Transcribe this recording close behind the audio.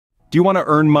Do you want to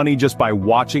earn money just by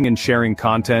watching and sharing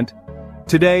content?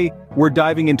 Today, we're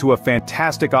diving into a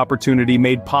fantastic opportunity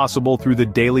made possible through the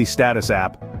Daily Status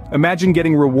app. Imagine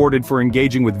getting rewarded for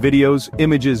engaging with videos,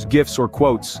 images, GIFs, or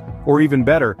quotes, or even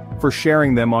better, for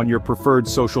sharing them on your preferred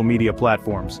social media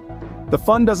platforms. The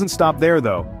fun doesn't stop there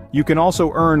though. You can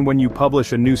also earn when you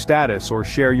publish a new status or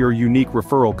share your unique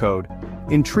referral code.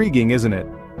 Intriguing, isn't it?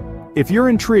 If you're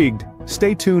intrigued,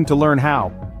 stay tuned to learn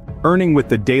how. Earning with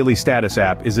the Daily Status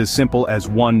app is as simple as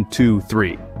 1, 2,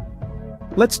 3.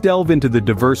 Let's delve into the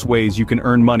diverse ways you can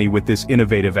earn money with this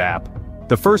innovative app.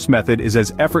 The first method is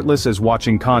as effortless as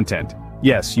watching content.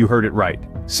 Yes, you heard it right.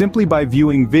 Simply by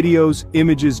viewing videos,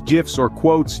 images, GIFs, or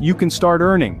quotes, you can start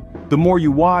earning. The more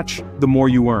you watch, the more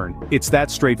you earn. It's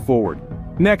that straightforward.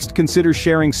 Next, consider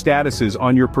sharing statuses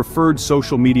on your preferred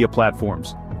social media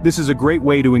platforms. This is a great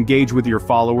way to engage with your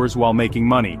followers while making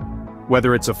money.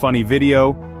 Whether it's a funny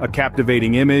video, a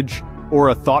captivating image, or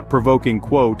a thought-provoking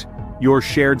quote, your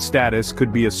shared status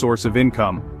could be a source of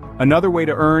income. Another way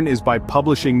to earn is by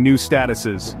publishing new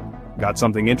statuses. Got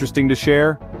something interesting to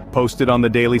share? Post it on the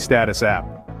Daily Status app.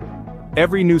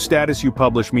 Every new status you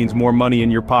publish means more money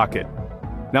in your pocket.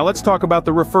 Now let's talk about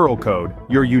the referral code,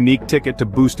 your unique ticket to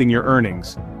boosting your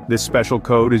earnings. This special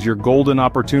code is your golden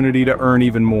opportunity to earn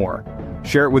even more.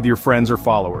 Share it with your friends or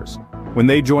followers. When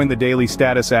they join the Daily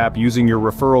Status app using your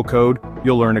referral code,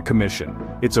 you'll earn a commission.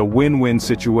 It's a win-win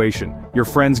situation. Your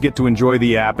friends get to enjoy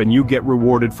the app and you get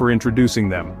rewarded for introducing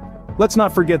them. Let's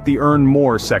not forget the Earn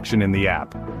More section in the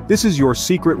app. This is your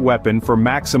secret weapon for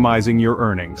maximizing your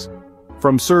earnings.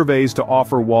 From surveys to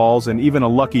offer walls and even a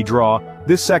lucky draw,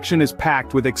 this section is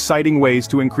packed with exciting ways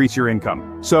to increase your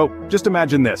income. So, just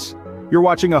imagine this. You're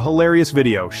watching a hilarious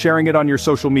video, sharing it on your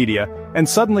social media, and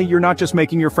suddenly you're not just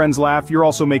making your friends laugh, you're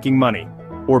also making money.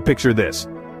 Or picture this.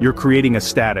 You're creating a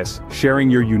status, sharing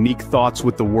your unique thoughts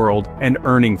with the world, and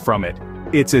earning from it.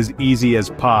 It's as easy as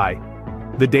pie.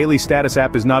 The Daily Status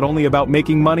app is not only about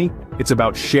making money, it's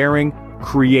about sharing,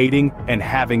 creating, and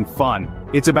having fun.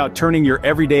 It's about turning your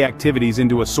everyday activities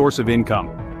into a source of income.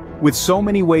 With so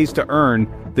many ways to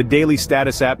earn, the Daily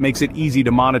Status app makes it easy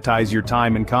to monetize your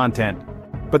time and content.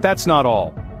 But that's not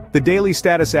all. The Daily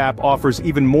Status app offers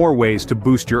even more ways to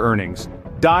boost your earnings.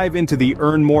 Dive into the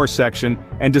Earn More section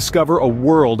and discover a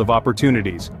world of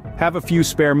opportunities. Have a few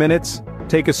spare minutes?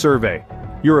 Take a survey.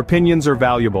 Your opinions are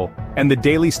valuable, and the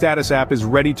Daily Status app is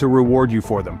ready to reward you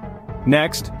for them.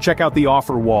 Next, check out the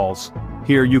offer walls.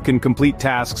 Here you can complete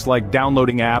tasks like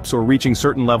downloading apps or reaching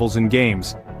certain levels in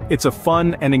games. It's a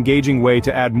fun and engaging way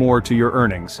to add more to your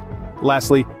earnings.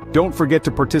 Lastly, don't forget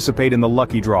to participate in the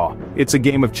lucky draw. It's a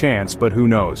game of chance, but who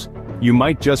knows? You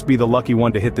might just be the lucky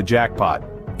one to hit the jackpot.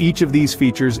 Each of these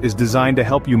features is designed to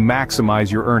help you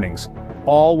maximize your earnings,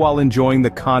 all while enjoying the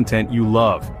content you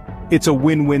love. It's a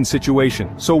win-win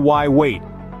situation, so why wait?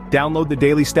 Download the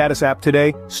Daily Status app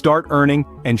today, start earning,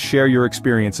 and share your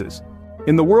experiences.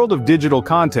 In the world of digital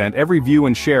content, every view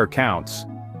and share counts.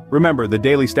 Remember, the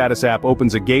Daily Status app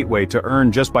opens a gateway to earn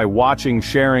just by watching,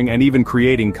 sharing, and even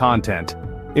creating content.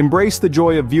 Embrace the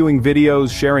joy of viewing videos,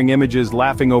 sharing images,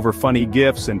 laughing over funny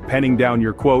GIFs, and penning down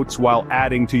your quotes while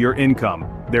adding to your income.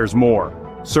 There's more.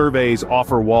 Surveys,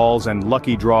 offer walls, and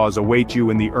lucky draws await you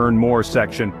in the Earn More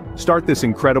section. Start this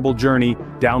incredible journey.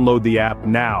 Download the app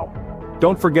now.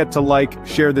 Don't forget to like,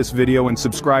 share this video, and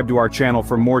subscribe to our channel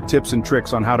for more tips and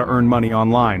tricks on how to earn money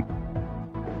online.